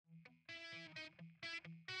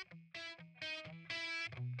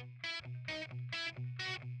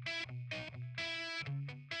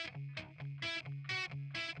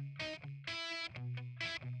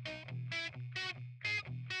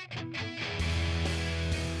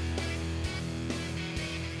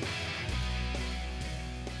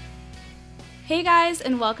Hey guys,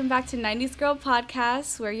 and welcome back to 90s Girl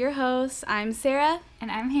Podcast. We're your hosts. I'm Sarah. And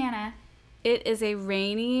I'm Hannah. It is a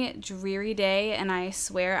rainy, dreary day, and I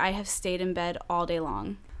swear I have stayed in bed all day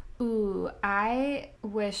long. Ooh, I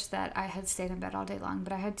wish that I had stayed in bed all day long,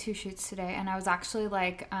 but I had 2 shoots today, and I was actually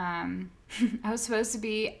like, I was supposed to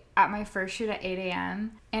be at my first shoot at 8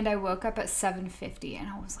 a.m., and I woke up at 7:50, and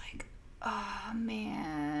I was like, oh,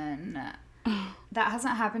 man. That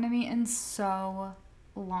hasn't happened to me in so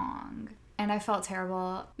long, and I felt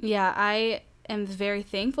terrible. Yeah, I am very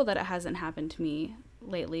thankful that it hasn't happened to me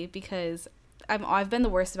lately because I've been the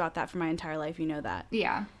worst about that for my entire life, you know that.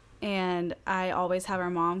 Yeah. And I always have our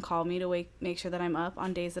mom call me to make sure that I'm up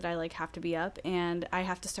on days that I have to be up, and I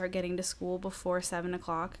have to start getting to school before 7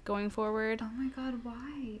 o'clock going forward. Oh my God,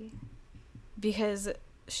 why? Because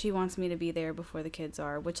she wants me to be there before the kids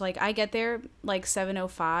are, which I get there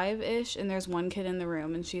 7:05-ish, and there's one kid in the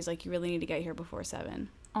room, and she's like, you really need to get here before 7.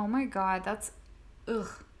 Oh my God, that's,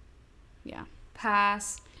 ugh. Yeah.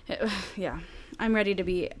 Pass. Yeah. I'm ready to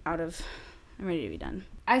be done.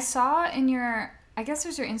 I saw in your, I guess it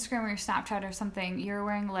was your Instagram or your Snapchat or something, you're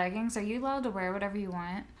wearing leggings. Are you allowed to wear whatever you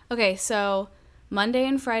want? Okay, so Monday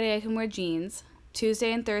and Friday I can wear jeans.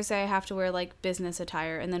 Tuesday and Thursday I have to wear business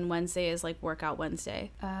attire, and then Wednesday is workout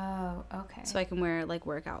Wednesday. Oh, okay. So I can wear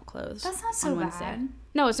workout clothes. That's not so bad.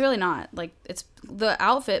 No, it's really not. It's the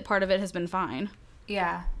outfit part of it has been fine.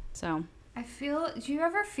 Yeah. So Do you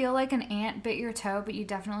ever feel like an ant bit your toe, but you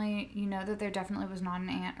know that there definitely was not an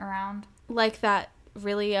ant around? That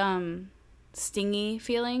really stingy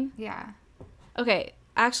feeling? Yeah. Okay,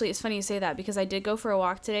 actually, it's funny you say that because I did go for a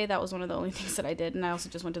walk today. That was one of the only things that I did, and I also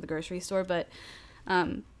just went to the grocery store. But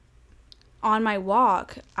on my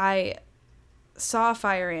walk, I saw a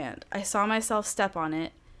fire ant. I saw myself step on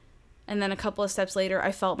it, and then a couple of steps later,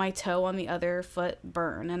 I felt my toe on the other foot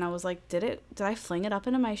burn, and I was like, did I fling it up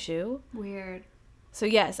into my shoe? Weird. So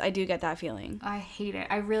yes, I do get that feeling. I hate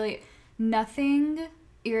it. Nothing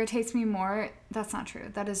irritates me more. That's not true.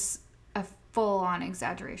 That is a full-on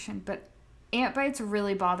exaggeration, but ant bites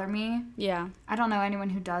really bother me. Yeah. I don't know anyone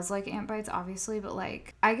who does like ant bites, obviously, but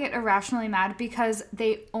I get irrationally mad because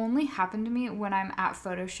they only happen to me when I'm at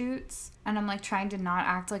photo shoots and I'm trying to not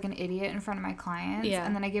act like an idiot in front of my clients. Yeah.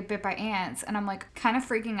 And then I get bit by ants and I'm kind of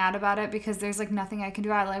freaking out about it because there's nothing I can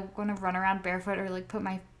do. I want to run around barefoot or put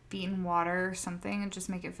my feet in water or something and just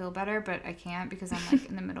make it feel better, but I can't because I'm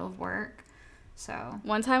in the middle of work. So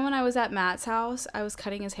one time when I was at Matt's house, I was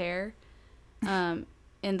cutting his hair.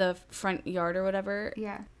 In the front yard or whatever.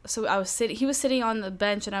 Yeah. So he was sitting on the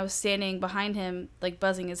bench and I was standing behind him,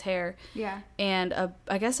 buzzing his hair. Yeah. And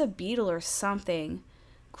I guess a beetle or something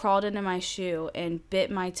crawled into my shoe and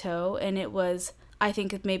bit my toe, and it was, I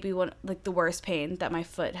think, maybe one the worst pain that my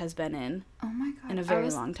foot has been in. Oh my God. In a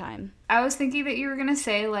very long time. I was thinking that you were gonna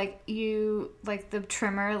say you the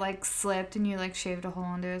trimmer slipped and you shaved a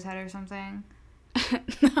hole into his head or something.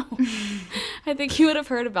 No. I think you would have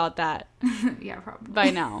heard about that. Yeah, probably. By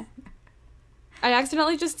now. I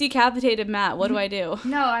accidentally just decapitated Matt. What do I do?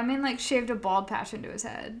 No, I mean shaved a bald patch into his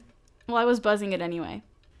head. Well, I was buzzing it anyway.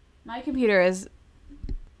 My computer is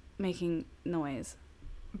making noise.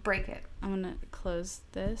 Break it. I'm gonna close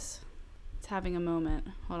this. It's having a moment.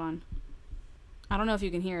 Hold on. I don't know if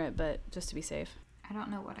you can hear it, but just to be safe. I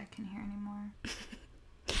don't know what I can hear anymore.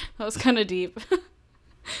 That was kind of deep.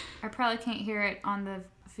 I probably can't hear it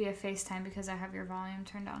via FaceTime because I have your volume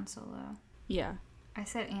turned down so low. Yeah. I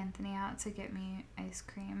sent Anthony out to get me ice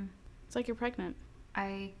cream. It's like you're pregnant.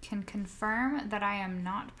 I can confirm that I am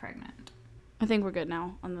not pregnant. I think we're good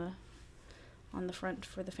now on the front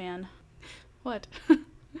for the fan. What?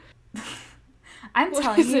 I'm What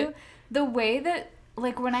telling is you, it? the way that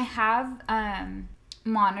when I have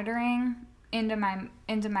monitoring into my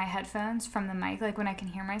headphones from the mic, when I can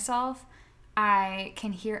hear myself, I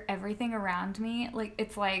can hear everything around me.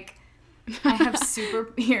 It's I have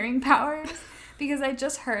super hearing powers because I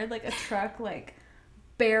just heard a truck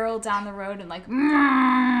barrel down the road and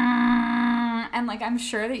and I'm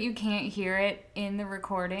sure that you can't hear it in the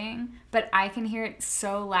recording, but I can hear it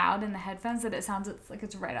so loud in the headphones that it sounds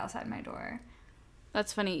it's right outside my door.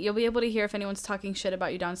 That's funny. You'll be able to hear if anyone's talking shit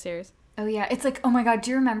about you downstairs. Oh yeah, it's oh my God,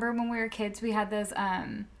 do you remember when we were kids we had those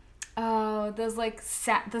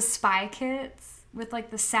the spy kits with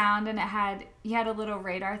the sound, and you had a little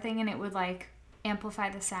radar thing and it would amplify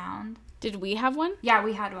the sound. Did we have one? Yeah,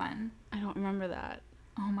 we had one. I don't remember that.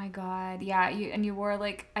 Oh my God, yeah. You wore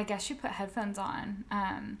I guess you put headphones on.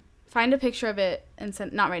 Find a picture of it and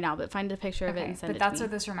send, not right now, but find a picture of it and send it to me. But that's what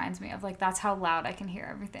this reminds me of. That's how loud I can hear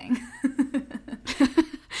everything.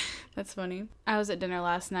 That's funny. I was at dinner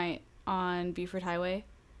last night on Buford Highway.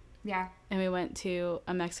 Yeah. And we went to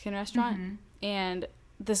a Mexican restaurant. Mm-hmm. and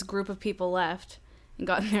this group of people left and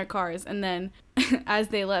got in their cars, and then as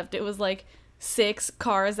they left, it was like 6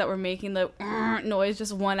 cars that were making the noise,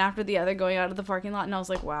 just one after the other, going out of the parking lot, and I was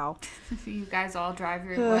like, wow. You guys all drive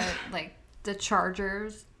your what, like the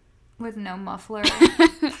Chargers with no muffler?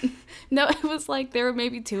 No, it was like there were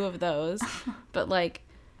maybe 2 of those, but like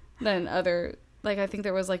then other, like I think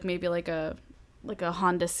there was like maybe like a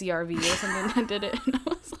Honda CRV or something that did it, and I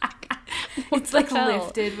was like, it's like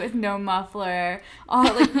lifted with no muffler, all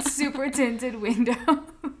like super tinted windows.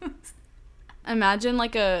 Imagine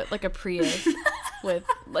like a Prius with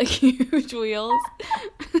like huge wheels.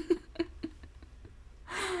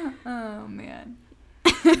 Oh man.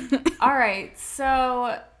 All right,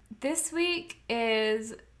 so this week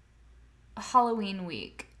is Halloween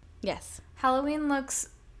week. Yes. Halloween looks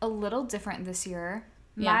a little different this year.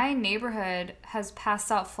 Yeah. My neighborhood has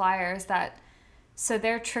passed out flyers so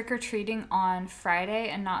they're trick-or-treating on Friday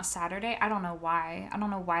and not Saturday. I don't know why. I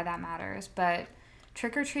don't know why that matters, but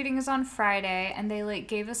trick-or-treating is on Friday, and they like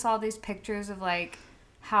gave us all these pictures of like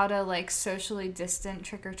how to like socially distant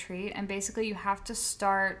trick-or-treat, and basically you have to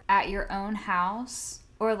start at your own house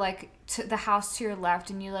or like to the house to your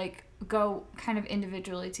left, and you like go kind of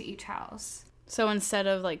individually to each house. So instead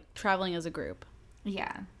of like traveling as a group.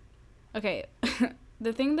 Yeah. Okay.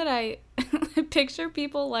 The thing that I picture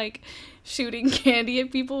people like shooting candy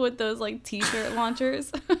at people with those like t-shirt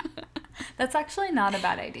launchers. That's actually not a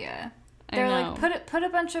bad idea. They're like put a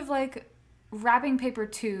bunch of like wrapping paper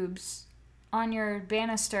tubes on your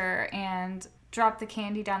banister and drop the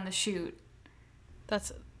candy down the chute.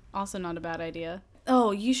 That's also not a bad idea.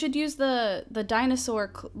 Oh, you should use the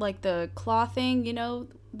dinosaur like the claw thing, you know,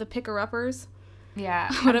 the picker-uppers.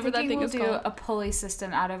 Yeah, whatever that thing we'll is do called. A pulley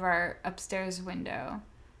system out of our upstairs window,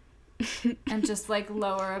 and just like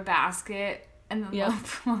lower a basket and then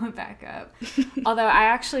pull it back up. Although I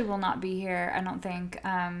actually will not be here, I don't think.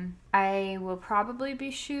 I will probably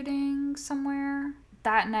be shooting somewhere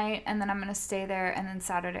that night, and then I'm gonna stay there, and then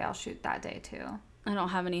Saturday I'll shoot that day too. I don't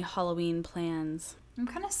have any Halloween plans. I'm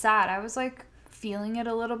kind of sad. I was like feeling it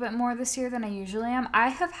a little bit more this year than I usually am.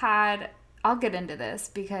 I'll get into this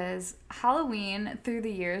because Halloween through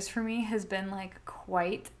the years for me has been like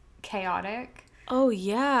quite chaotic. Oh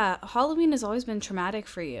yeah, Halloween has always been traumatic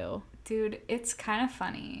for you. Dude, it's kind of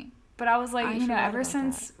funny. But I was like, ever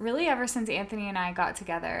since Anthony and I got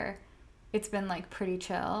together, it's been like pretty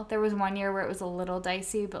chill. There was one year where it was a little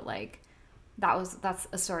dicey, but like that's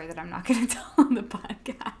a story that I'm not going to tell on the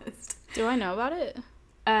podcast. Do I know about it?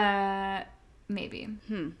 Maybe.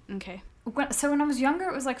 Okay. So when I was younger,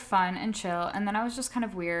 it was like fun and chill, and then I was just kind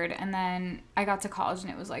of weird, and then I got to college,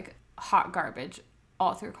 and it was like hot garbage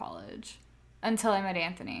all through college until I met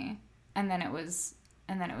Anthony, and then it was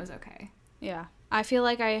okay. Yeah. I feel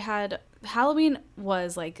like Halloween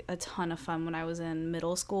was like a ton of fun when I was in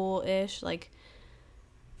middle school-ish, like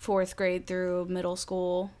 4th grade through middle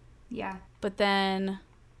school. Yeah. But then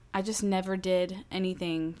I just never did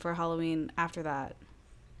anything for Halloween after that.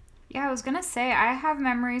 Yeah, I was going to say, I have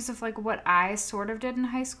memories of like what I sort of did in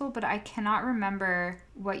high school, but I cannot remember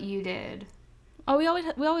what you did. Oh, we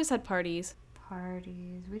always had parties.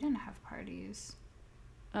 Parties. We didn't have parties.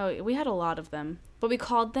 Oh, we had a lot of them, but we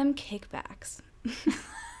called them kickbacks.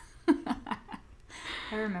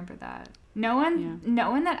 I remember that. No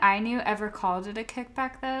one that I knew ever called it a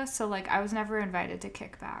kickback though, so like I was never invited to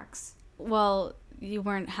kickbacks. Well, you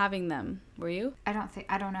weren't having them, were you? I don't know.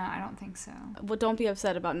 I don't think so. Well, don't be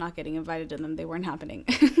upset about not getting invited to them. They weren't happening.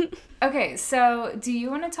 Okay, so do you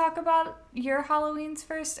want to talk about your Halloweens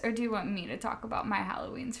first, or do you want me to talk about my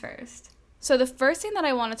Halloweens first? So the first thing that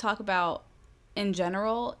I want to talk about in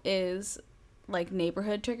general is like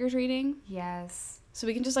neighborhood trick-or-treating. Yes. So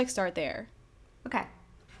we can just like start there. Okay.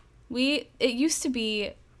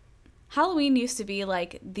 Halloween used to be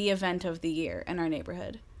like the event of the year in our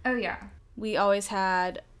neighborhood. Oh yeah. We always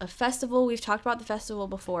had a festival. We've talked about the festival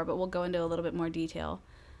before, but we'll go into a little bit more detail.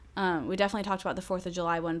 We definitely talked about the 4th of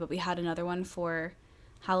July one, but we had another one for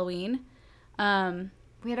Halloween. We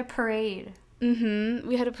had a parade.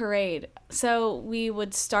 We had a parade. So we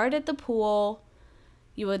would start at the pool.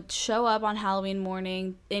 You would show up on Halloween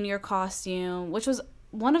morning in your costume, which was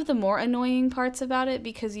one of the more annoying parts about it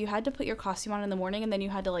because you had to put your costume on in the morning and then you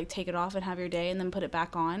had to like take it off and have your day and then put it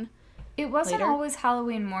back on. It wasn't later. Always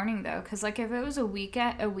Halloween morning though, because like if it was a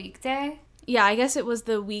weekday. Yeah, I guess it was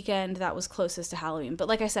the weekend that was closest to Halloween. But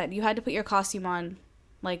like I said, you had to put your costume on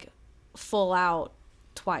like full out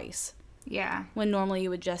twice. Yeah. When normally you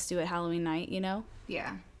would just do it Halloween night, you know?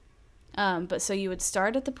 Yeah. But so you would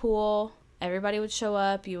start at the pool. Everybody would show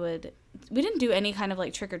up. We didn't do any kind of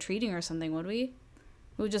like trick-or-treating or something, would we?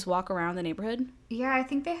 We would just walk around the neighborhood. Yeah, I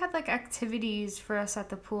think they had like activities for us at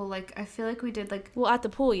the pool. Like I feel like we did like Well, at the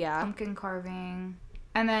pool, yeah. pumpkin carving.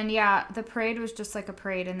 And then yeah, the parade was just like a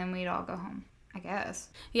parade and then we'd all go home, I guess.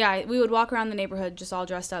 Yeah, we would walk around the neighborhood just all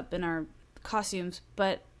dressed up in our costumes,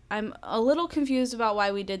 but I'm a little confused about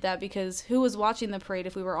why we did that because who was watching the parade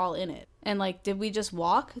if we were all in it? And like, did we just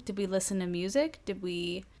walk? Did we listen to music? Did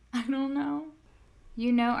we... I don't know.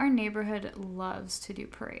 You know our neighborhood loves to do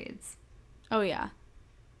parades. Oh, yeah.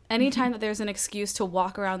 Anytime that there's an excuse to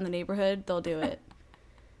walk around the neighborhood, they'll do it.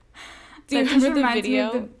 Do you remember the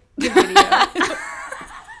video? The video.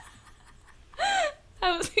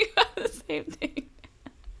 I was thinking about the same thing.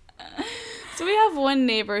 So we have one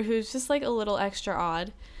neighbor who's just like a little extra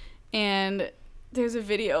odd, and there's a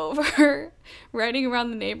video of her riding around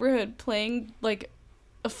the neighborhood playing like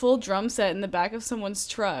a full drum set in the back of someone's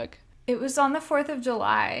truck. It was on the 4th of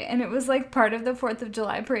July, and it was, like, part of the 4th of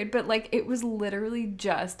July parade, but, like, it was literally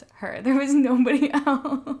just her. There was nobody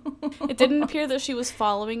else. It didn't appear that she was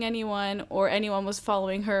following anyone or anyone was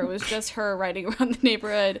following her. It was just her riding around the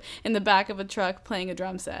neighborhood in the back of a truck playing a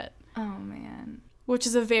drum set. Oh, man. Which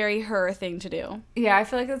is a very her thing to do. Yeah, I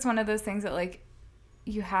feel like that's one of those things that, like,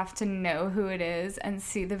 you have to know who it is and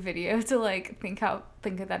see the video to, like, think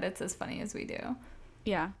that it's as funny as we do.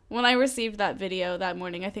 Yeah. When I received that video that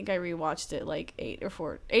morning, I think I rewatched it like 8 or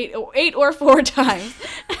 4 times.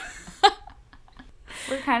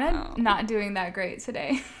 We're kind of not doing that great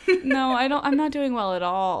today. No, I'm not doing well at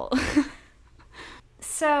all.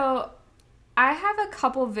 So, I have a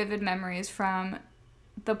couple vivid memories from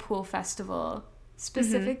the pool festival.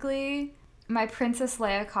 Specifically, my Princess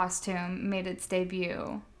Leia costume made its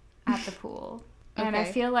debut at the pool. And I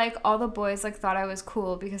feel like all the boys like thought I was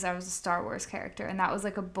cool because I was a Star Wars character, and that was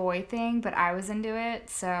like a boy thing, but I was into it.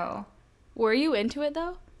 So, were you into it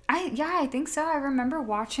though? I think so. I remember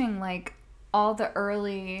watching like all the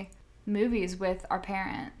early movies with our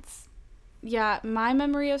parents. Yeah, my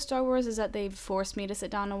memory of Star Wars is that they forced me to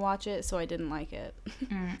sit down and watch it, so I didn't like it.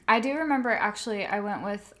 I do remember actually I went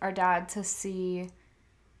with our dad to see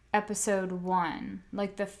Episode 1,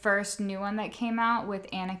 like the first new one that came out with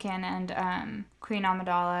Anakin and Queen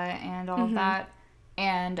Amidala and all of that.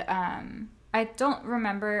 And I don't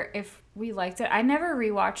remember if we liked it. I never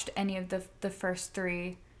rewatched any of the first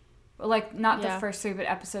 3. Like, not the first 3, but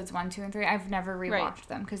episodes 1, 2, and 3. I've never rewatched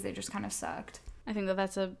them because they just kind of sucked. I think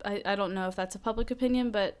that's I don't know if that's a public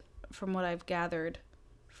opinion, but from what I've gathered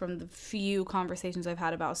from the few conversations I've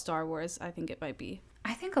had about Star Wars, I think it might be.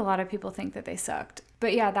 I think a lot of people think that they sucked.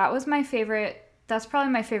 But yeah, that was my favorite. That's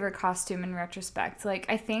probably my favorite costume in retrospect. Like,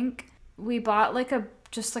 I think we bought like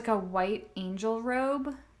just a white angel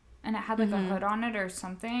robe, and it had like a hood on it or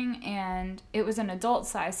something, and it was an adult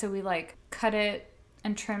size, so we like cut it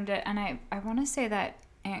and trimmed it, and I want to say that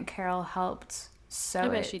Aunt Carol helped sew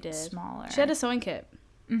it she did. Smaller. She had a sewing kit.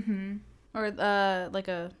 Mm-hmm. Or like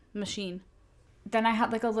a machine. Then I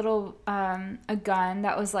had like a little a gun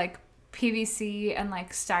that was like PVC and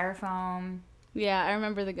like styrofoam. Yeah, I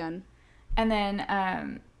remember the gun. And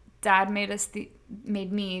then Dad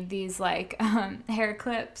made me these like hair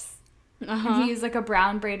clips. And he used like a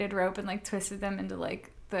brown braided rope and like twisted them into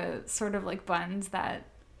like the sort of like buns that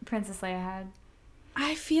Princess Leia had.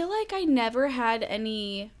 I feel like I never had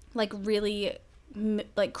any like really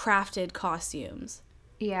like crafted costumes.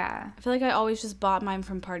 Yeah. I feel like I always just bought mine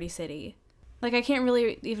from Party City. Like, I can't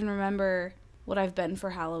really even remember what I've been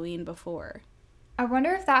for Halloween before. I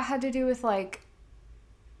wonder if that had to do with, like,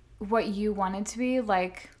 what you wanted to be,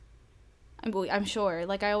 like... I'm sure.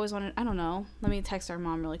 Like, I always wanted... I don't know. Let me text our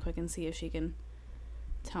mom really quick and see if she can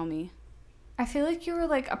tell me. I feel like you were,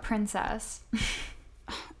 like, a princess.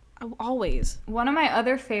 Always. One of my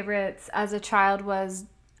other favorites as a child was...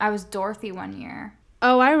 I was Dorothy one year.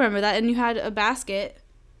 Oh, I remember that. And you had a basket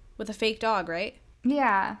with a fake dog, right?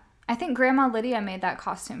 Yeah. I think Grandma Lydia made that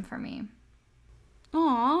costume for me.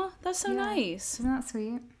 Aw, that's so nice. Isn't that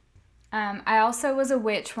sweet? I also was a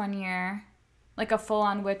witch one year. Like a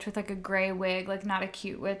full-on witch with like a gray wig. Like not a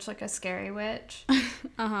cute witch, like a scary witch.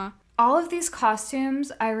 Uh-huh. All of these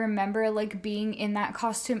costumes, I remember like being in that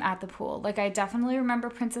costume at the pool. Like I definitely remember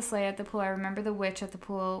Princess Leia at the pool. I remember the witch at the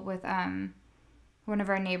pool with one of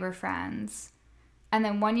our neighbor friends. And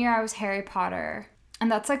then one year I was Harry Potter.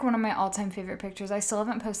 And that's like one of my all-time favorite pictures. I still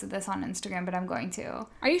haven't posted this on Instagram, but I'm going to.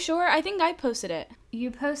 Are you sure? I think I posted it. You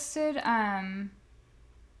posted, I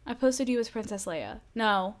posted you as Princess Leia.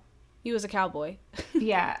 No, you as a cowboy.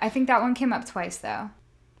 Yeah, I think that one came up twice, though.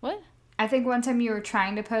 What? I think one time you were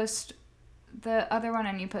trying to post the other one,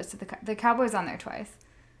 and you posted the cowboy's on there twice.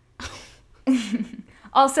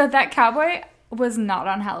 Also, that cowboy was not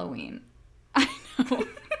on Halloween. I know.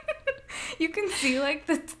 You can see like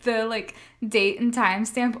the like date and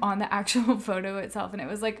timestamp on the actual photo itself, and it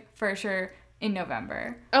was like for sure in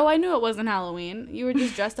November. Oh, I knew it wasn't Halloween. You were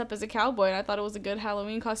just dressed up as a cowboy, and I thought it was a good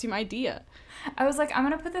Halloween costume idea. I was like, I'm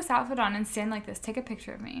gonna put this outfit on and stand like this. Take a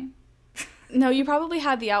picture of me. No, you probably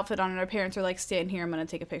had the outfit on, and our parents were like, "Stand here. I'm gonna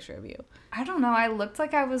take a picture of you." I don't know. I looked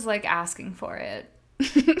like I was like asking for it.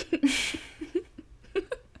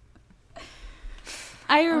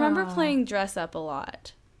 I remember playing dress up a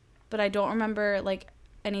lot, but I don't remember like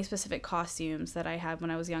any specific costumes that I had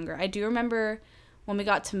when I was younger. I do remember when we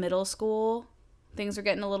got to middle school, things were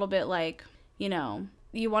getting a little bit like, you know,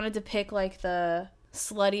 you wanted to pick like the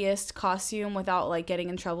sluttiest costume without like getting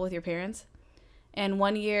in trouble with your parents. And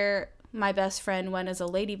one year, my best friend went as a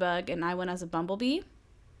ladybug and I went as a bumblebee.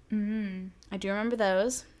 Mm-hmm. I do remember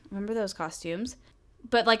those. I remember those costumes.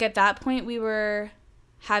 But like at that point, we were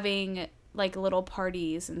having like little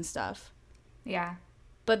parties and stuff. Yeah.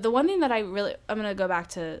 But the one thing that I'm going to go back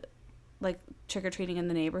to like trick-or-treating in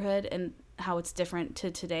the neighborhood and how it's different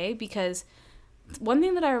to today, because one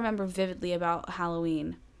thing that I remember vividly about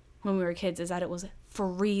Halloween when we were kids is that it was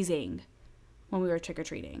freezing when we were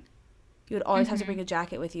trick-or-treating. You would always have to bring a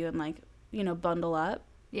jacket with you and like, you know, bundle up.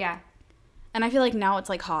 Yeah. And I feel like now it's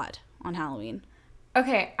like hot on Halloween.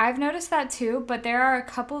 Okay, I've noticed that too, but there are a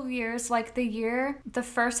couple of years, like the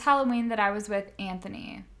first Halloween that I was with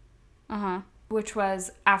Anthony, which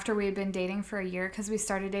was after we had been dating for a year, because we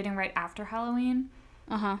started dating right after Halloween.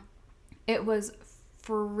 It was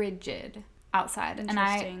frigid outside.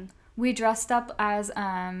 And we dressed up as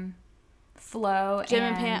Flo Jim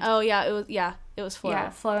and Pam. Oh yeah, it was Flo. Yeah,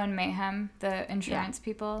 Flo and Mayhem, the insurance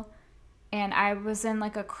people. And I was in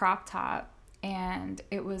like a crop top, and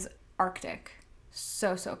it was Arctic.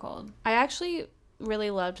 So cold. I actually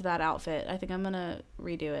really loved that outfit. I think I'm gonna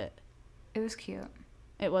redo it. It was cute.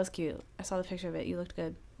 It was cute. I saw the picture of it. You looked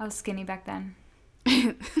good. I was skinny back then.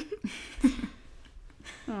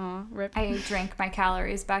 Aw, rip. I drank my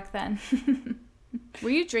calories back then. Were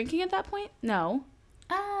you drinking at that point? No.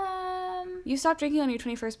 You stopped drinking on your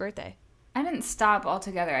 21st birthday. I didn't stop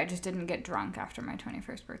altogether. I just didn't get drunk after my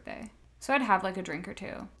 21st birthday. So I'd have like a drink or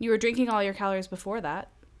two. You were drinking all your calories before that.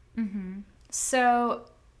 Mm-hmm. So,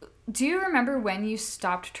 do you remember when you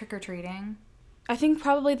stopped trick-or-treating? I think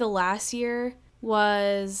probably the last year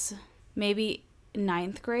was maybe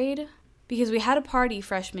 9th grade, because we had a party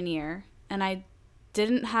freshman year and I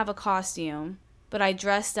didn't have a costume, but I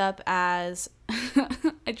dressed up as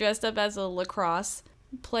a lacrosse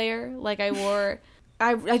player. Like I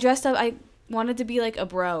dressed up, I wanted to be like a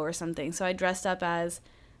bro or something. So I dressed up as,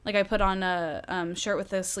 like, I put on a shirt with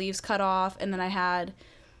the sleeves cut off, and then I had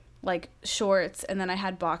like shorts, and then I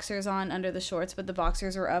had boxers on under the shorts, but the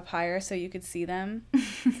boxers were up higher so you could see them.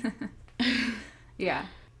 Yeah.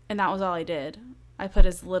 And that was all I did. I put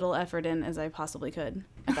as little effort in as I possibly could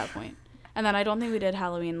at that point. And then I don't think we did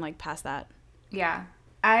Halloween like past that. Yeah.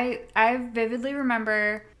 I vividly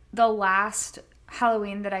remember the last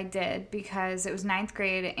Halloween that I did, because it was 9th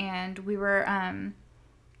grade, and we were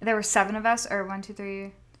there were 7 of us, or 1, 2,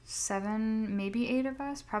 3, 7, maybe 8 of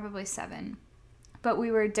us, probably 7. But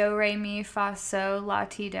we were do, re, mi, fa, sol, la,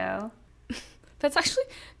 ti, do. That's actually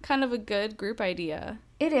kind of a good group idea.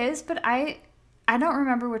 It is, but I don't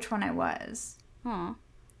remember which one I was. Aw.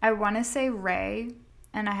 I want to say Ray,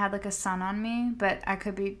 and I had like a sun on me, but I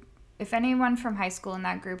could be... If anyone from high school in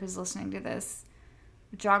that group is listening to this,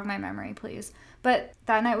 jog my memory, please. But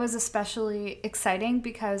that night was especially exciting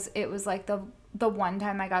because it was like the one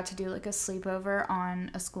time I got to do like a sleepover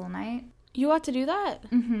on a school night. You got to do that?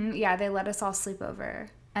 Mm-hmm. Yeah, they let us all sleep over,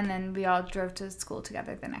 and then we all drove to school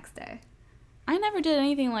together the next day. I never did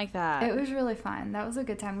anything like that. It was really fun. That was a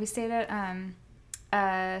good time. We stayed at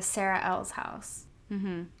Sarah L's house.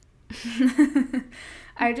 Mm-hmm.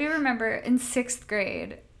 I do remember in 6th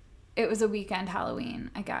grade, it was a weekend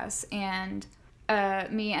Halloween, I guess, and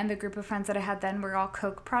me and the group of friends that I had then were all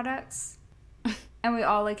Coke products, and we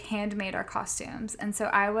all like handmade our costumes. And so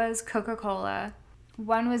I was Coca-Cola.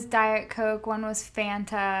 One was Diet Coke, one was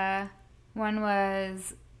Fanta, one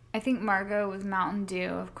was, I think Margot was Mountain Dew,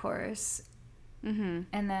 of course. Mm-hmm.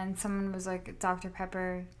 And then someone was like Dr.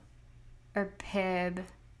 Pepper or Pib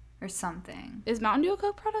or something. Is Mountain Dew a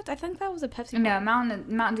Coke product? I think that was a Pepsi product. No,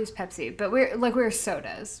 Mountain Dew's Pepsi, but we're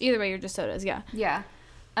sodas. Either way, you're just sodas, yeah. Yeah.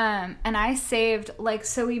 And I saved, like,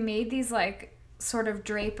 so we made these like sort of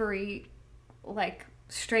drapery, like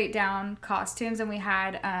straight down costumes, and we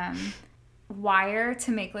had wire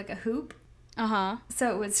to make like a hoop. Uh-huh.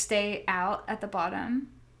 So it would stay out at the bottom.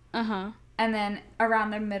 Uh-huh. And then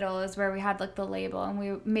around the middle is where we had like the label, and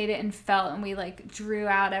we made it in felt, and we like drew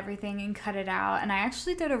out everything and cut it out. And I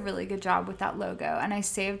actually did a really good job with that logo, and I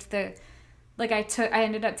saved the Like I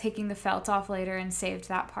ended up taking the felt off later and saved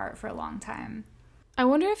that part for a long time. I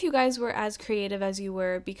wonder if you guys were as creative as you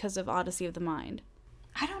were because of Odyssey of the Mind.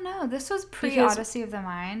 I don't know. This was pre-Odyssey of the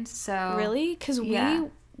Mind, so... Really? Because yeah.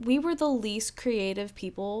 we were the least creative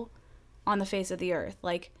people on the face of the earth.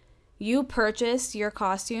 Like, you purchased your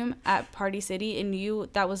costume at Party City, and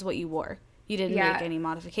that was what you wore. You didn't make any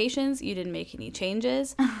modifications. You didn't make any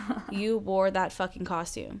changes. You wore that fucking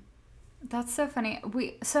costume. That's so funny.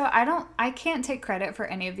 I can't take credit for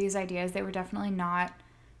any of these ideas. They were definitely not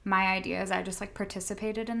my ideas. I just like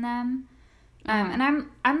participated in them. And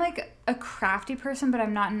I'm like a crafty person, but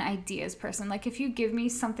I'm not an ideas person. Like if you give me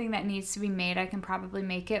something that needs to be made, I can probably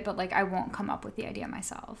make it, but like I won't come up with the idea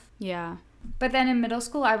myself. Yeah. But then in middle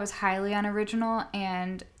school, I was highly unoriginal,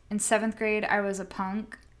 and in 7th grade, I was a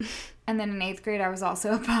punk. And then in 8th grade, I was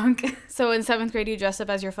also a punk. So in 7th grade, you dressed up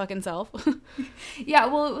as your fucking self? Yeah,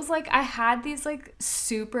 well, it was like I had these like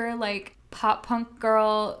super like pop punk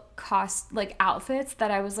girl outfits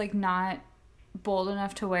that I was like not bold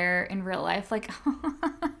enough to wear in real life. Like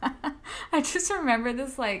I just remember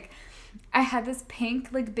this, like I had this pink,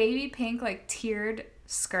 like baby pink, like tiered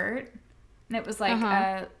skirt, and it was like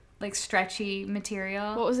a like stretchy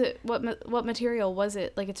material. What was it? What material was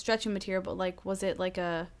it? Like it's stretchy material, but like was it like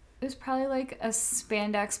a... It was probably like a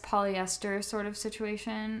spandex polyester sort of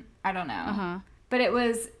situation. I don't know. But it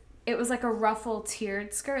was like a ruffle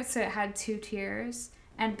tiered skirt, so it had 2 tiers,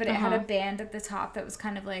 but it had a band at the top that was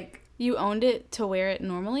kind of like... You owned it to wear it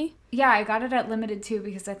normally? Yeah, I got it at Limited too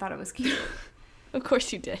because I thought it was cute. Of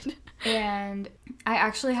course you did. And I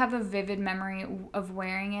actually have a vivid memory of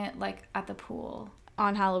wearing it like at the pool.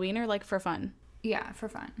 On Halloween or like for fun? Yeah, for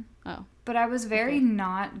fun. Oh. But I was very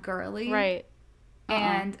not girly. Right.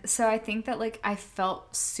 And so I think that like I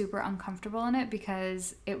felt super uncomfortable in it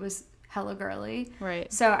because it was hella girly.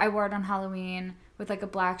 Right. So I wore it on Halloween with like a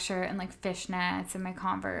black shirt and like fishnets and my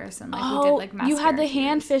Converse, and like we did like mascara. You had the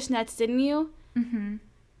hand fishnets, didn't you?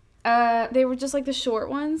 Mm-hmm. They were just like the short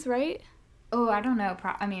ones, right? Oh, I don't know.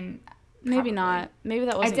 I mean, maybe not. Maybe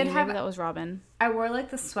that wasn't you. Maybe that was Robin. I wore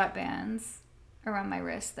like the sweatbands around my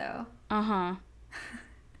wrist though.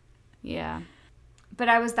 Yeah. But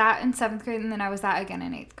I was that in 7th grade, and then I was that again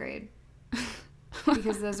in 8th grade.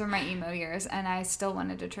 Because those were my emo years, and I still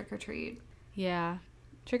wanted to trick or treat. Yeah.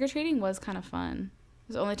 Trick-or-treating was kind of fun. It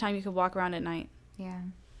was the only time you could walk around at night. Yeah.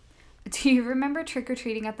 Do you remember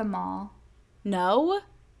trick-or-treating at the mall? No.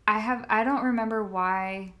 I don't remember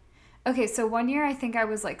why. Okay, so one year I think I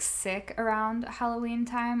was like sick around Halloween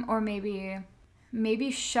time, or maybe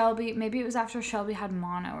it was after Shelby had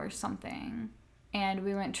mono or something. And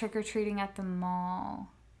we went trick-or-treating at the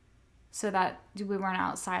mall so that we weren't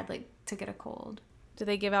outside like to get a cold. Did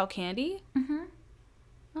they give out candy? Mm-hmm.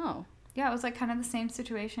 Oh. Yeah, it was like kind of the same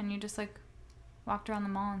situation. You just like walked around the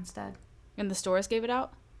mall instead. And the stores gave it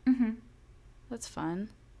out? Mm-hmm. That's fun.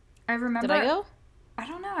 I remember... Did I go? I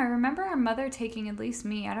don't know. I remember our mother taking at least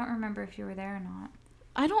me. I don't remember if you were there or not.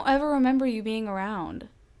 I don't ever remember you being around.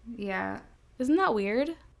 Yeah. Isn't that weird?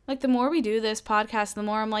 Like, the more we do this podcast, the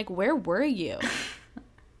more I'm like, where were you?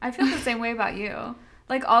 I feel the same way about you.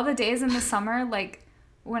 Like, all the days in the summer, like,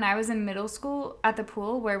 when I was in middle school at the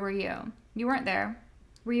pool, where were you? You weren't there.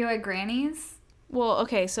 Were you at Granny's? Well,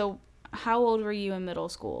 okay, so how old were you in middle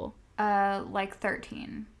school? Like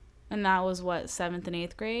 13. And that was, what, 7th and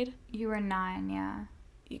 8th grade? You were 9,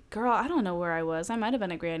 yeah. Girl, I don't know where I was. I might have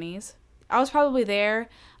been at Granny's. I was probably there.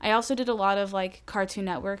 I also did a lot of, like, Cartoon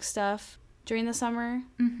Network stuff during the summer.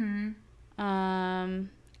 Mm-hmm.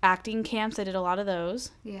 Acting camps, I did a lot of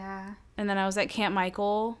those. Yeah. And then I was at Camp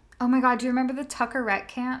Michael. Oh my god, do you remember the Tuckerette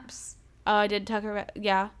camps? Oh, I did Tuckerette,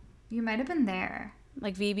 yeah. You might have been there.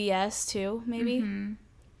 Like VBS too, maybe? Mm-hmm.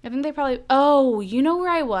 I think they probably... Oh, you know where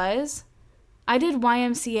I was? I did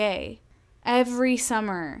YMCA every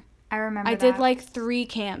summer. I remember I did like 3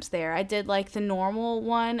 camps there. I did like the normal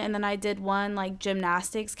one, and then I did one like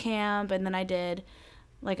gymnastics camp, and then I did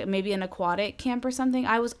like maybe an aquatic camp or something.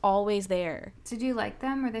 I was always there. Did you like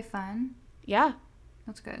them? Were they fun? Yeah.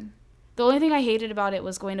 That's good. The only thing I hated about it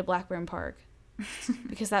was going to Blackburn Park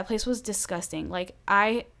because that place was disgusting. Like,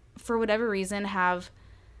 I, for whatever reason, have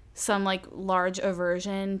some like large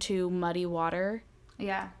aversion to muddy water.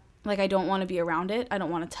 Yeah. Like, I don't want to be around it. I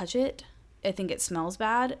don't want to touch it. I think it smells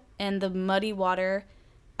bad. And the muddy water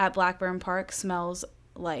at Blackburn Park smells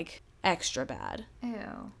like extra bad.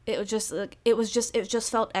 Ew. It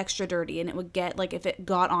just felt extra dirty, and it would get like, if it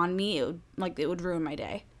got on me, it would ruin my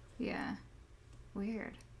day. Yeah.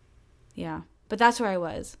 Weird. Yeah. But that's where I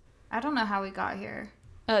was. I don't know how we got here.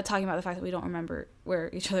 Talking about the fact that we don't remember where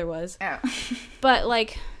each other was. Oh. But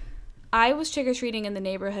like, I was trick-or-treating in the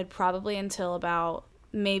neighborhood probably until about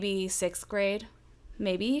maybe 6th grade,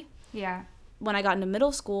 maybe. Yeah. When I got into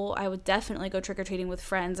middle school, I would definitely go trick-or-treating with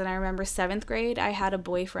friends. And I remember 7th grade, I had a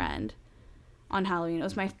boyfriend on Halloween. It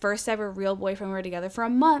was my first ever real boyfriend. We were together for a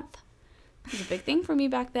month. It was a big thing for me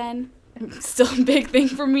back then. Still a big thing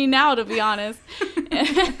for me now, to be honest.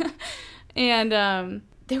 And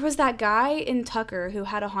there was that guy in Tucker who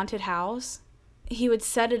had a haunted house. He would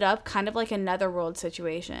set it up kind of like a Netherworld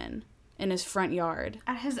situation in his front yard.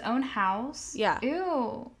 At his own house? Yeah.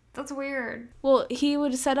 Ew. That's weird. Well, he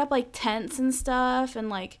would set up like tents and stuff, and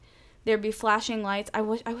like there'd be flashing lights. I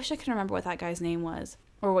wish I could remember what that guy's name was,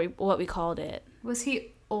 or what we called it. Was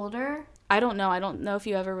he older? I don't know. I don't know if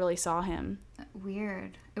you ever really saw him.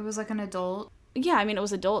 Weird. It was like an adult. Yeah, I mean it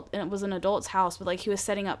was adult, and it was an adult's house, but like he was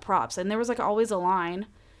setting up props, and there was like always a line.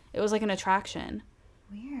 It was like an attraction.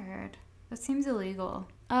 Weird. That seems illegal.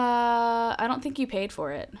 I don't think you paid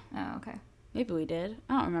for it. Oh, okay. Maybe we did.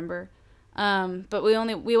 I don't remember. But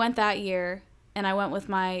we went that year, and I went with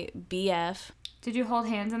my BF. Did you hold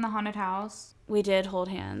hands in the haunted house? We did hold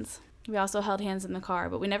hands. We also held hands in the car,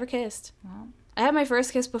 but we never kissed. Well. I had my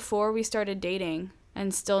first kiss before we started dating,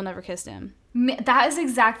 and still never kissed him. That is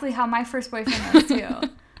exactly how my first boyfriend was too.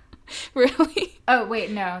 Really? Oh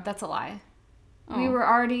wait, no, that's a lie. Oh. We were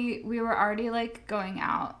already like going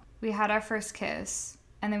out. We had our first kiss,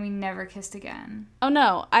 and then we never kissed again. Oh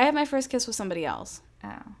no, I had my first kiss with somebody else.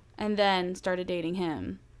 Oh. And then started dating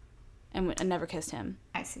him, and never kissed him.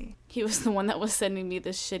 I see. He was the one that was sending me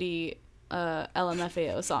the shitty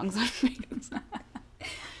LMFAO songs on Facebook.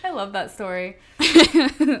 I love that story.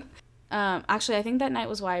 Actually, I think that night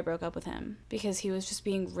was why I broke up with him, because he was just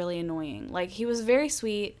being really annoying. Like, he was very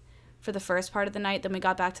sweet for the first part of the night. Then we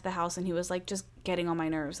got back to the house, and he was like just getting on my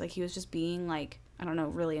nerves. Like, he was just being like, I don't know,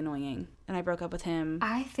 really annoying. And I broke up with him.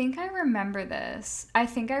 I think I remember this. I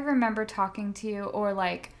think I remember talking to you, or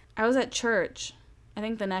like... I was at church, I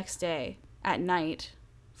think the next day, at night,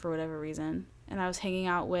 for whatever reason. And I was hanging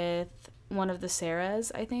out with one of the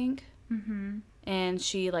Sarahs, I think. Mm-hmm. And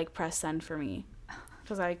she, like, pressed send for me.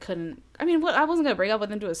 Because I couldn't... I mean, I wasn't going to break up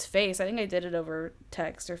with him to his face. I think I did it over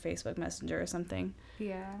text or Facebook Messenger or something.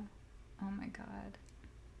 Yeah. Oh, my God.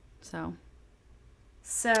 So,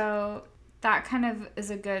 that kind of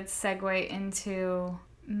is a good segue into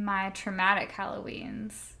my traumatic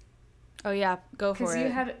Halloweens. oh, yeah, go for it.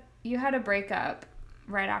 Because you had a breakup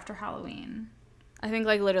right after Halloween. I think,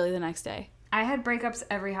 like, literally the next day. I had breakups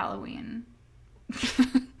every Halloween.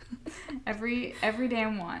 every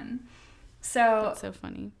damn one. So That's so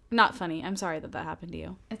funny. Not funny. I'm sorry that happened to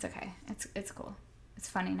you. it's okay. It's cool. It's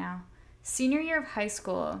funny now. Senior year of high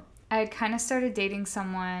school, I had kind of started dating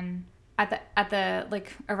someone at the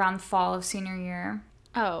like around fall of senior year.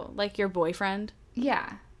 Oh, like your boyfriend?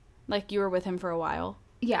 Yeah. Like you were with him for a while?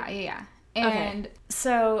 Yeah. And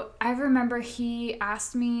so I remember he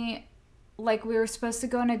asked me, like, we were supposed to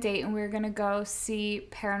go on a date and we were going to go see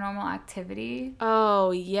Paranormal Activity.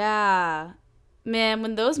 Oh, yeah. Man,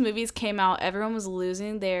 when those movies came out, everyone was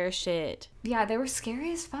losing their shit. Yeah, they were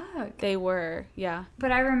scary as fuck. They were, yeah.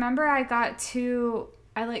 But I remember I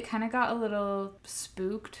like kind of got a little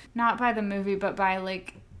spooked. Not by the movie, but by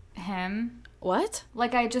like him. What?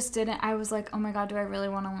 Like I was like, oh my God, do I really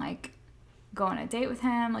want to like go on a date with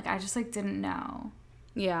him? Like I just like didn't know.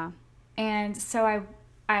 Yeah. And so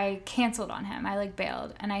I canceled on him. I like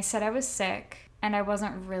bailed. And I said I was sick. And I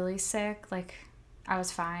wasn't really sick. Like I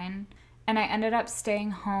was fine. And I ended up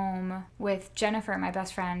staying home with Jennifer, my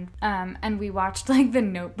best friend. And we watched like The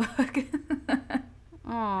Notebook.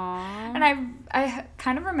 Aww. And I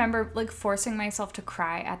kind of remember like forcing myself to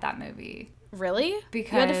cry at that movie. Really?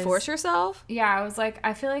 Because you had to force yourself? Yeah, I was like,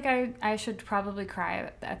 I feel like I should probably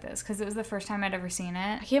cry at this because it was the first time I'd ever seen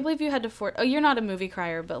it. I can't believe you had to force... Oh, you're not a movie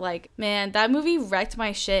crier, but like, man, that movie wrecked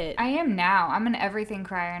my shit. I am now. I'm an everything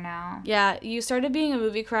crier now. Yeah, you started being a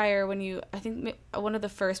movie crier when you... I think one of the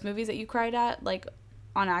first movies that you cried at, like,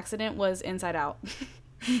 on accident was Inside Out.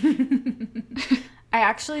 I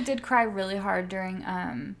actually did cry really hard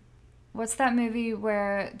during, what's that movie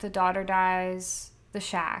where the daughter dies? The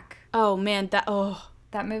Shack. Oh, man, that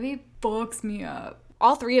movie fucks me up.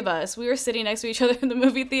 All three of us, we were sitting next to each other in the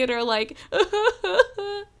movie theater like...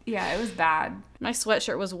 Yeah, it was bad. My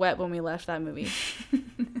sweatshirt was wet when we left that movie.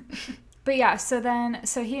 But yeah, so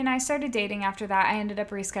he and I started dating after that. I ended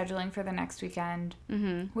up rescheduling for the next weekend.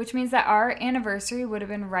 Mm-hmm. Which means that our anniversary would have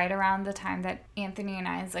been right around the time that Anthony and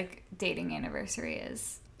I's, like, dating anniversary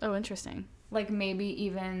is. Oh, interesting. Like, maybe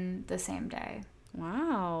even the same day.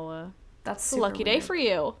 Wow. That's a lucky day for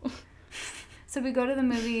you. So we go to the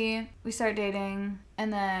movie, we start dating,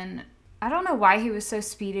 and then I don't know why he was so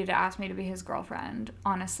speedy to ask me to be his girlfriend,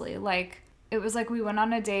 honestly. Like, it was like we went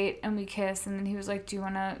on a date and we kissed, and then he was like, do you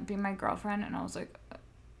want to be my girlfriend? And I was like,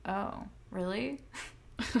 oh, really?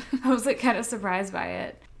 I was like kind of surprised by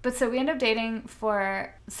it. But so we end up dating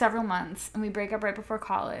for several months, and we break up right before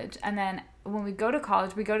college. And then when we go to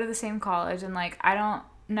college, we go to the same college, and like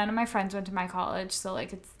none of my friends went to my college, so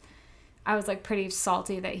like I was like pretty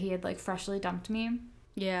salty that he had like freshly dumped me.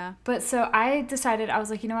 Yeah. But so I decided, I was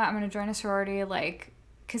like, you know what, I'm going to join a sorority, like,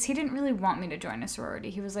 because he didn't really want me to join a sorority.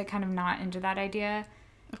 He was like kind of not into that idea.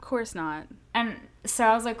 Of course not. And so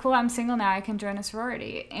I was like, cool, I'm single now, I can join a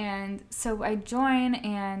sorority. And so I join,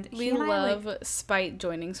 and we love spite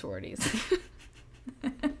joining sororities.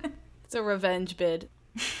 It's a revenge bid.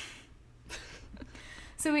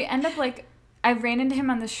 So we end up like, I ran into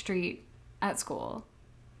him on the street at school,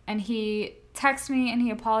 and he texts me and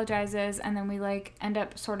he apologizes, and then we like end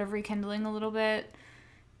up sort of rekindling a little bit.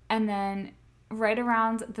 And then right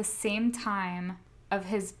around the same time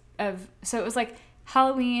so it was like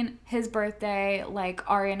Halloween, his birthday, like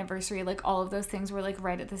our anniversary, like all of those things were like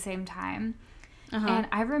right at the same time. And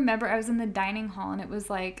I remember I was in the dining hall, and it was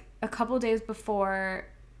like a couple days before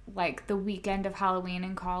like the weekend of Halloween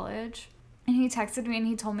in college, and he texted me and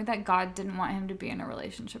he told me that God didn't want him to be in a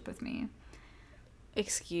relationship with me.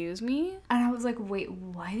 Excuse me? And I was like, wait,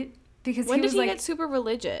 what? Because when did he like, get super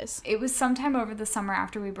religious? It was sometime over the summer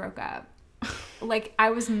after we broke up. Like, I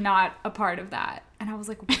was not a part of that. And I was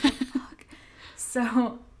like, what the fuck?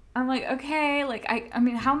 So I'm like, okay, like, I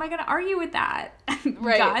mean, how am I going to argue with that?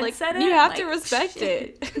 Right. God like, said it. You have like, to respect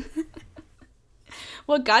it.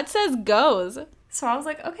 What God says goes. So I was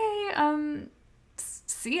like, okay,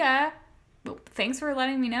 see ya. Thanks for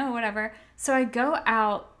letting me know, whatever. So I go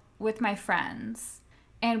out with my friends,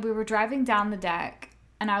 and we were driving down the deck,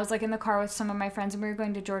 and I was like in the car with some of my friends, and we were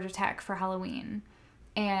going to Georgia Tech for Halloween.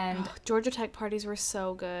 And Georgia Tech parties were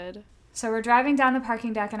so good. So we're driving down the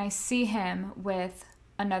parking deck, and I see him with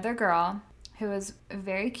another girl who was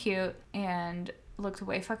very cute and looked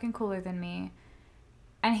way fucking cooler than me.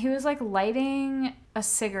 And he was like lighting a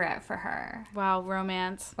cigarette for her. Wow,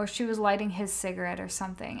 romance. Or she was lighting his cigarette or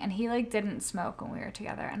something. And he like didn't smoke when we were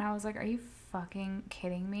together. And I was like, are you fucking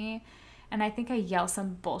kidding me? And I think I yelled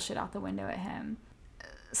some bullshit out the window at him.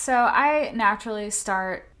 So I naturally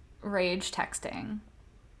start rage texting.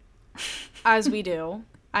 As we do.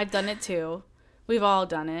 I've done it too. We've all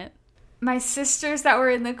done it. My sisters that were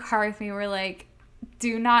in the car with me were like,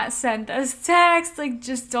 do not send us texts. Like,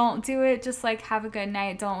 just don't do it. Just like, have a good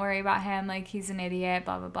night. Don't worry about him. Like, he's an idiot,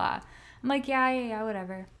 blah, blah, blah. I'm like, yeah,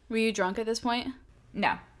 whatever. Were you drunk at this point?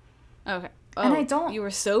 No. Okay. Oh, and I don't. You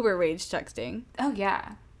were sober rage texting. Oh,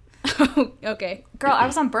 yeah. Okay. Girl, I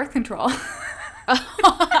was on birth control.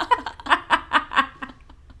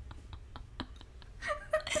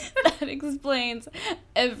 That explains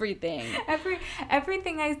everything.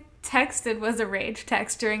 Everything I texted was a rage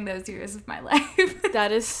text during those years of my life.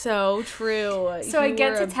 That is so true. So I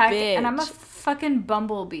get to text, and I'm a fucking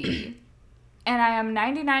bumblebee. And I am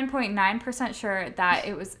 99.9% sure that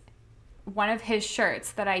it was one of his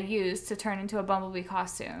shirts that I used to turn into a bumblebee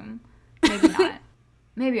costume. Maybe not.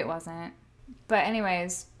 Maybe it wasn't. But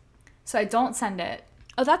anyways, so I don't send it.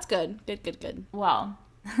 Oh, that's good. Good. Well,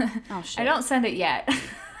 oh, shit. I don't send it yet.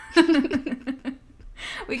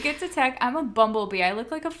 We get to tech. I'm a bumblebee. I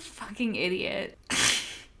look like a fucking idiot.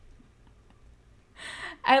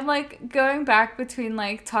 I'm like going back between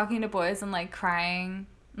like talking to boys and like crying.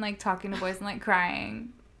 Like talking to boys and like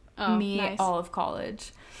crying. Oh, me nice. all of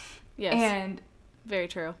college. Yes. And very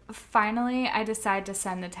true. Finally, I decide to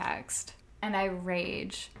send the text. And I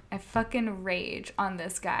rage. I fucking rage on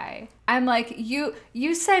this guy. I'm like, you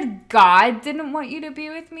said God didn't want you to be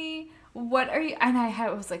with me? What are you? And I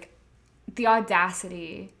was like, the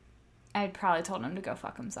audacity. I had probably told him to go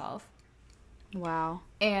fuck himself. Wow.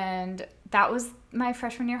 And that was my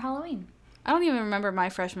freshman year Halloween. I don't even remember my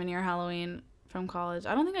freshman year Halloween from college.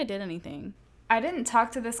 I don't think I did anything. I didn't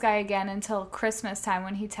talk to this guy again until Christmas time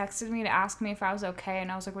when he texted me to ask me if I was okay. And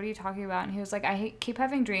I was like, what are you talking about? And he was like, I keep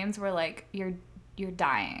having dreams where like you're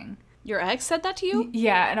dying. Your ex said that to you?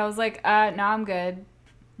 Yeah. And I was like, no, I'm good.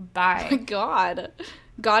 Bye. Oh my God.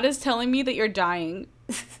 God is telling me that you're dying.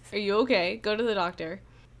 Are you okay? Go to the doctor.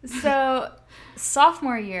 So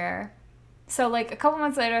sophomore year, so like a couple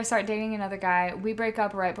months later, I start dating another guy. We break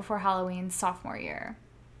up right before Halloween, sophomore year.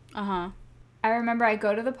 Uh-huh. I remember I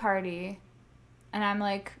go to the party, and I'm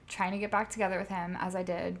like trying to get back together with him, as I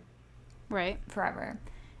did. Right. Forever.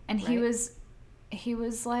 And right. he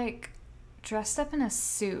was like dressed up in a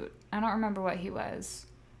suit. I don't remember what he was.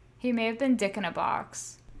 He may have been Dick in a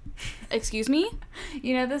Box. Excuse me?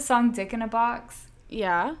 You know the song Dick in a Box?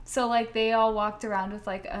 Yeah. So like they all walked around with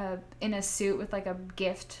like in a suit with like a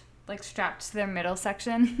gift like strapped to their middle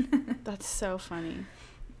section. That's so funny.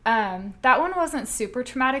 That one wasn't super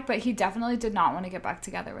traumatic, but he definitely did not want to get back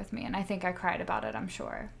together with me, and I think I cried about it, I'm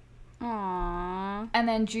sure. Aww. And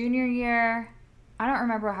then junior year, I don't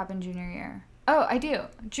remember what happened junior year. Oh, I do.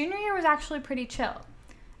 Junior year was actually pretty chill.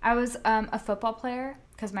 I was a football player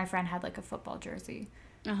because my friend had like a football jersey.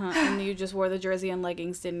 And you just wore the jersey and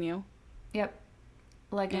leggings, didn't you? Yep.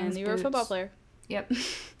 Leggings, and you were a football player. Yep.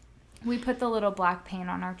 We put the little black paint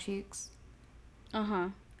on our cheeks.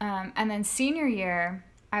 And then senior year,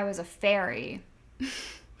 I was a fairy.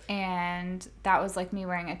 And that was like me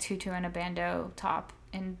wearing a tutu and a bandeau top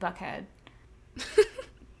in Buckhead.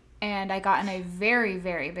 And I got in a very,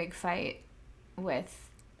 very big fight with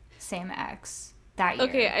same ex that year.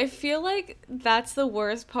 Okay, I feel like that's the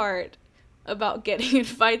worst part about getting in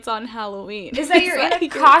fights on Halloween. Is that you're in a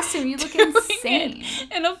costume. You look insane.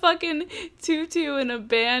 In a fucking tutu and a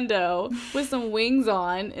bandeau with some wings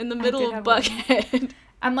on in the middle of Buckhead.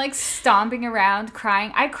 I'm like stomping around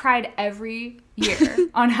crying. I cried every year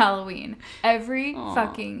on Halloween. Every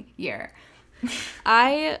fucking year.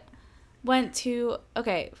 I went to,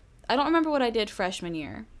 okay, I don't remember what I did freshman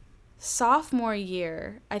year. Sophomore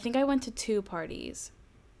year, I think I went to 2 parties.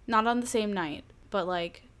 Not on the same night, but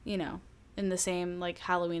like, you know, in the same like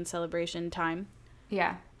Halloween celebration time.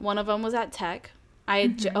 Yeah. One of them was at Tech. I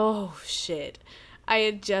had I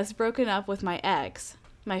had just broken up with my ex,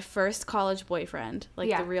 my first college boyfriend,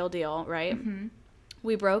 like the real deal, right?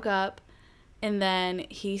 We broke up, and then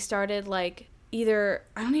he started like I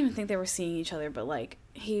don't even think they were seeing each other, but like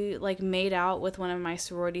he like made out with one of my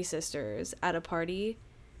sorority sisters at a party.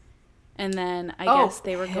 And then I guess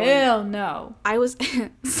they were going... Hell no. I was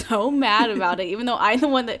so mad about it, even though I'm the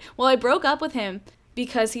one that... Well, I broke up with him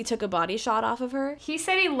because he took a body shot off of her. He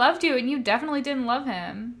said he loved you, and you definitely didn't love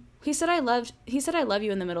him. He said I love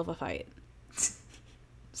you in the middle of a fight.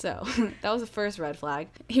 So, that was the first red flag.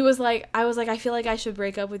 I was like, I feel like I should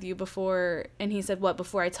break up with you before... And he said, what,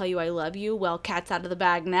 before I tell you I love you? Well, cat's out of the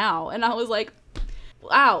bag now. And I was like,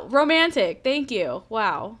 wow, romantic. Thank you.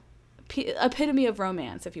 Wow. Epitome of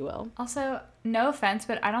romance, if you will. Also, no offense,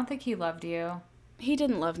 but I don't think he loved you. He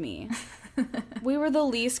didn't love me. We were the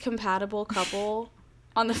least compatible couple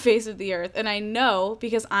on the face of the earth. And I know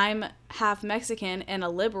because I'm half Mexican and a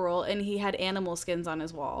liberal, and he had animal skins on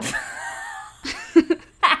his wall.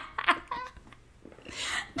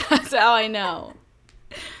 That's how I know.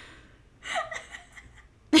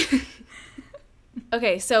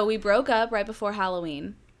 Okay, so we broke up right before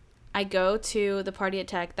Halloween. I go to the party at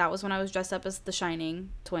Tech. That was when I was dressed up as the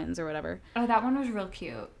Shining twins or whatever. Oh, that one was real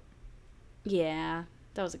cute. Yeah,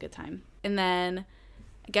 that was a good time. And then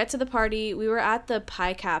I get to the party. We were at the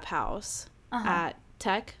Pie Cap house at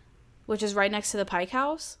Tech, which is right next to the Pike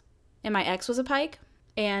house. And my ex was a Pike.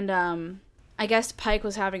 And I guess Pike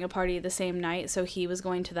was having a party the same night, so he was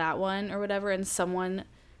going to that one or whatever. And someone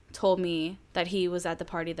told me that he was at the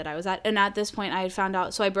party that I was at. And at this point, I had found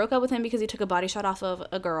out. So I broke up with him because he took a body shot off of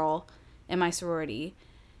a girl in my sorority.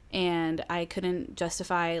 And I couldn't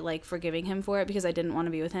justify, like, forgiving him for it because I didn't want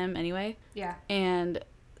to be with him anyway. Yeah. And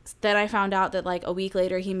then I found out that, like, a week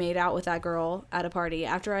later he made out with that girl at a party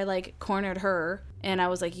after I, like, cornered her. And I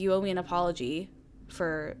was like, you owe me an apology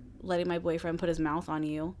for letting my boyfriend put his mouth on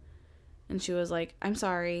you. And she was like, I'm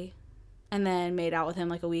sorry. And then made out with him,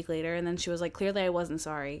 like, a week later. And then she was like, clearly I wasn't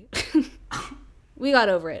sorry. We got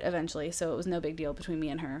over it eventually, so it was no big deal between me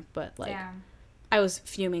and her. But, like, damn. I was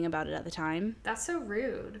fuming about it at the time. That's so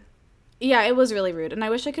rude. Yeah, it was really rude. And I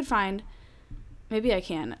wish I could find... Maybe I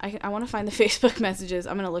can. I want to find the Facebook messages.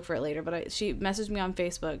 I'm going to look for it later. But she messaged me on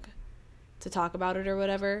Facebook to talk about it or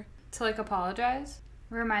whatever. To, like, apologize?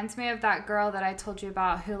 Reminds me of that girl that I told you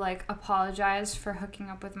about who, like, apologized for hooking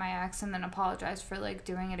up with my ex and then apologized for, like,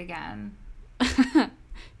 doing it again.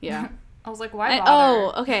 Yeah. I was like, why bother?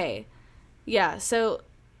 Oh, okay. Yeah, so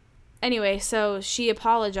anyway, so she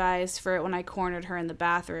apologized for it when I cornered her in the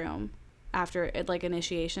bathroom after, like,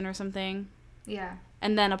 initiation or something. Yeah.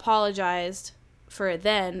 And then apologized for it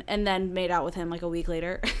then, and then made out with him, like, a week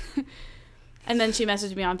later. And then she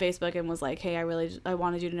messaged me on Facebook and was like, hey, I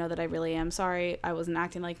wanted you to know that I really am sorry. I wasn't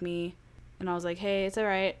acting like me. And I was like, hey, it's all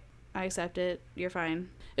right. I accept it. You're fine.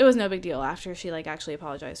 It was no big deal after she, like, actually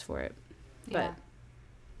apologized for it. But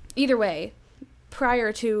either way,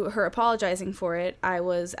 prior to her apologizing for it, I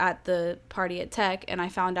was at the party at Tech, and I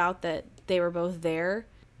found out that they were both there.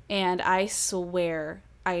 And I swear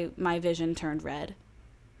my vision turned red.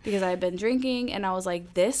 Because I had been drinking, and I was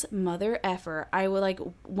like, this mother effer. I would, like,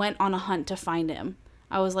 went on a hunt to find him.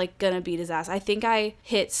 I was, like, gonna beat his ass. I think I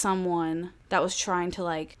hit someone that was trying to,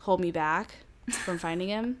 like, hold me back from finding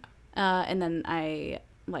him. And then I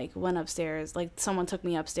like went upstairs. Like someone took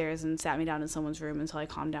me upstairs and sat me down in someone's room until I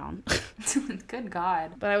calmed down. Good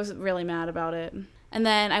God. But I was really mad about it. And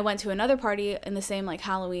then I went to another party in the same like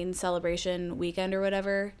Halloween celebration weekend or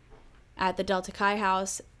whatever at the Delta Chi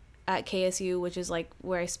house at KSU, which is like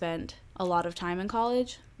where I spent a lot of time in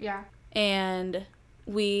college. Yeah. And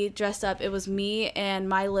we dressed up. It was me and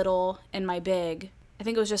my little and my big. I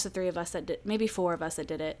think it was just the 3 of us that did, maybe 4 of us that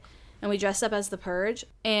did it. And we dressed up as the Purge,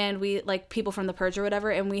 and we, like, people from the Purge or whatever,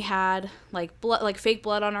 and we had, like, blood, like fake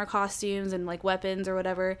blood on our costumes and, like, weapons or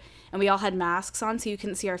whatever, and we all had masks on so you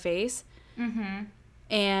couldn't see our face. Mm-hmm.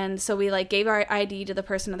 And so we, like, gave our ID to the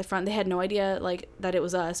person at the front. They had no idea, like, that it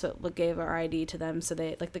was us, but we gave our ID to them so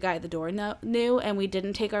they, like, the guy at the door knew, and we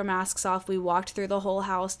didn't take our masks off. We walked through the whole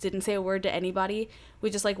house, didn't say a word to anybody. We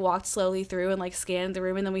just, like, walked slowly through and, like, scanned the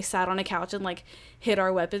room, and then we sat on a couch and, like, hid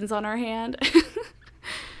our weapons on our hand.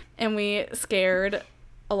 And we scared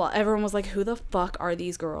a lot. Everyone was like, who the fuck are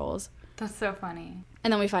these girls? That's so funny.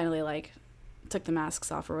 And then we finally, like, took the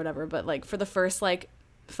masks off or whatever. But, like, for the first, like,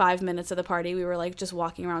 5 minutes of the party, we were, like, just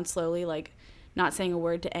walking around slowly, like, not saying a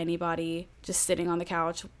word to anybody, just sitting on the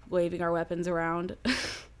couch, waving our weapons around.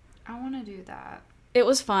 I want to do that. It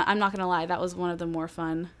was fun. I'm not going to lie. That was one of the more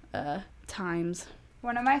fun times.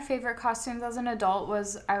 One of my favorite costumes as an adult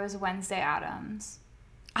was I was Wednesday Addams.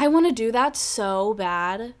 I want to do that so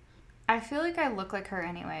bad. I feel like I look like her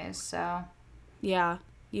anyways, so. Yeah,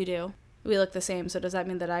 you do. We look the same, so does that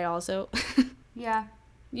mean that I also? Yeah.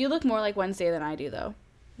 You look more like Wednesday than I do, though.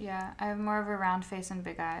 Yeah, I have more of a round face and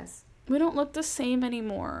big eyes. We don't look the same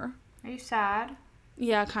anymore. Are you sad?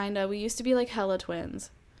 Yeah, kinda. We used to be like hella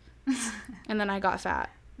twins. And then I got fat.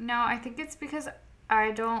 No, I think it's because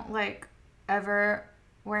I don't, like, ever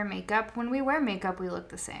wear makeup. When we wear makeup, we look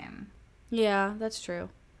the same. Yeah, that's true.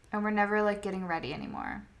 And we're never, like, getting ready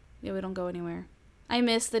anymore. Yeah, we don't go anywhere. I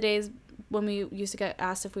miss the days when we used to get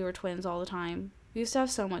asked if we were twins all the time. We used to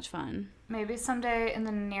have so much fun. Maybe someday in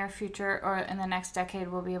the near future or in the next decade,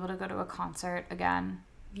 we'll be able to go to a concert again.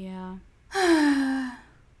 Yeah.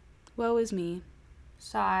 Woe is me.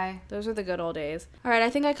 Sigh. Those were the good old days. All right,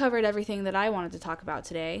 I think I covered everything that I wanted to talk about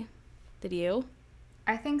today. Did you?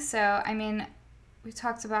 I think so. I mean, we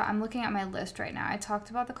talked about, I'm looking at my list right now. I talked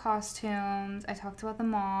about the costumes. I talked about the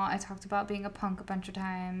mall. I talked about being a punk a bunch of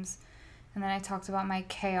times. And then I talked about my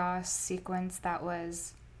chaos sequence that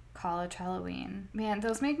was college Halloween. Man,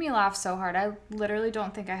 those make me laugh so hard. I literally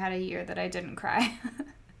don't think I had a year that I didn't cry.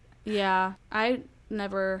 Yeah, I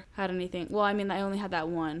never had anything. Well, I mean, I only had that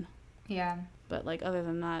one. Yeah. But, like, other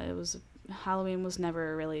than that, Halloween was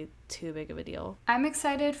never really too big of a deal. I'm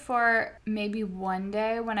excited for maybe one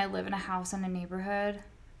day when I live in a house in a neighborhood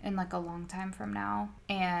in, like, a long time from now,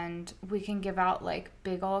 and we can give out, like,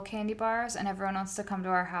 big old candy bars, and everyone wants to come to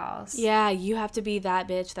our house. Yeah, you have to be that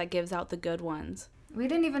bitch that gives out the good ones. We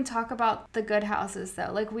didn't even talk about the good houses,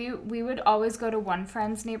 though. Like, we would always go to one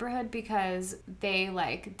friend's neighborhood because they,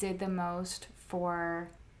 like, did the most for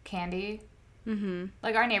candy. Mm-hmm.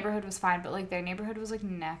 Like, our neighborhood was fine, but, like, their neighborhood was, like,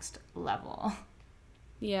 next level.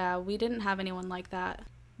 Yeah, we didn't have anyone like that.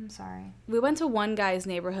 I'm sorry. We went to one guy's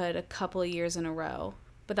neighborhood a couple of years in a row.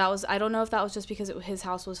 But that was, I don't know if that was just because his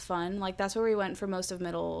house was fun. Like, that's where we went for most of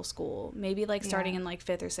middle school. Maybe, like, starting in, like,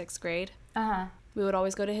 5th or 6th grade. Uh-huh. We would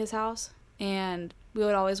always go to his house. And we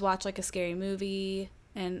would always watch, like, a scary movie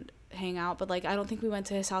and hang out. But, like, I don't think we went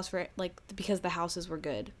to his house for, like, because the houses were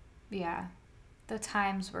good. Yeah. The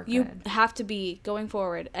times were good. You have to be, going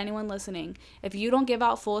forward, anyone listening, if you don't give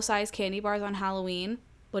out full-size candy bars on Halloween,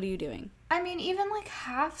 what are you doing? I mean, even, like,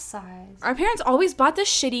 half size. Our parents always bought the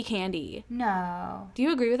shitty candy. No. Do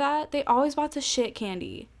you agree with that? They always bought the shit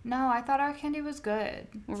candy. No, I thought our candy was good.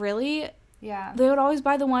 Really? Yeah. They would always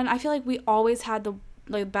buy the one, I feel like we always had the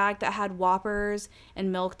bag that had Whoppers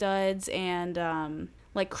and Milk Duds and,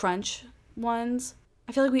 like, Crunch ones.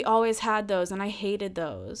 I feel like we always had those, and I hated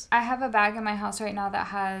those. I have a bag in my house right now that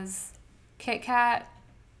has Kit Kat,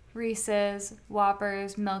 Reese's,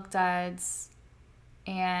 Whoppers, Milk Duds,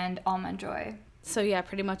 and Almond Joy. So, yeah,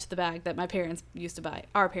 pretty much the bag that my parents used to buy.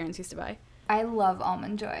 Our parents used to buy. I love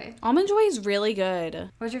Almond Joy. Almond Joy is really good.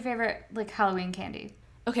 What's your favorite, like, Halloween candy?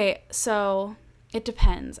 Okay, so it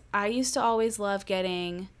depends. I used to always love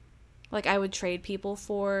getting, like, I would trade people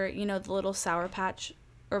for, you know, the little Sour Patch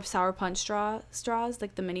or Sour Punch straws,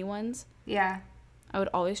 like the mini ones. Yeah. I would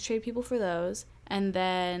always trade people for those. And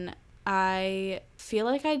then I feel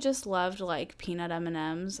like I just loved, like, peanut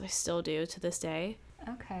M&Ms. I still do to this day.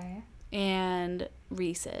 Okay. And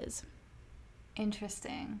Reese's.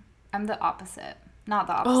 Interesting. I'm the opposite. Not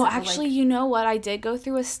the opposite. Oh, but, actually, like, you know what? I did go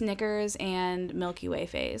through a Snickers and Milky Way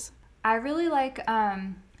phase. I really like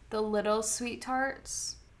the little sweet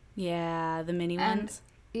tarts. Yeah, the mini ones.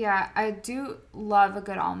 Yeah, I do love a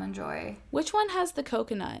good Almond Joy. Which one has the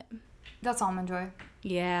coconut? That's Almond Joy.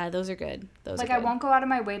 Yeah, those are good. Those like, are good. I won't go out of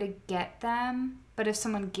my way to get them, but if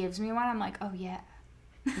someone gives me one, I'm like, oh, yeah.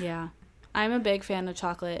 Yeah. I'm a big fan of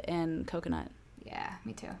chocolate and coconut. Yeah,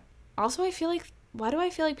 me too. Also, I feel like, why do I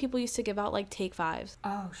feel like people used to give out, like, Take Fives?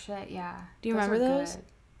 Oh, shit, yeah. Do you remember those? Good.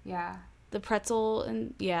 Yeah. The pretzel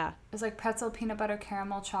and, yeah. It's like pretzel, peanut butter,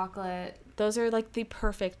 caramel, chocolate. Those are, like,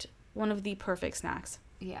 one of the perfect snacks.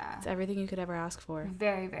 Yeah. It's everything you could ever ask for.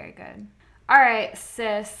 Very, very good. All right,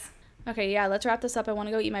 sis. Okay, yeah, let's wrap this up. I want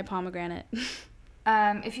to go eat my pomegranate.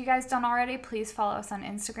 If you guys don't already, please follow us on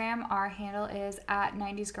Instagram. Our handle is at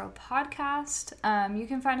 90s Girl Podcast. You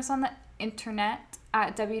can find us on the internet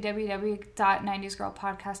at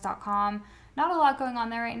www.90sgirlpodcast.com. Not a lot going on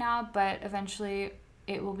there right now, but eventually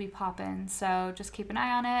it will be popping, so just keep an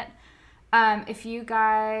eye on it. If you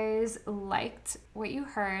guys liked what you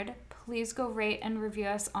heard, please go rate and review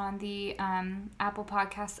us on the Apple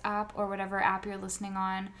Podcasts app or whatever app you're listening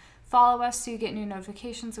on. Follow us so you get new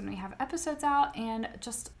notifications when we have episodes out, and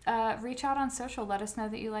just reach out on social. Let us know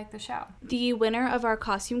that you like the show. The winner of our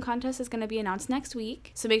costume contest is going to be announced next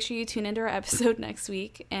week, so make sure you tune into our episode next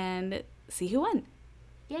week and see who won.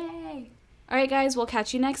 Yay! All right, guys, we'll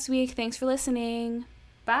catch you next week. Thanks for listening.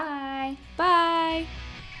 Bye! Bye!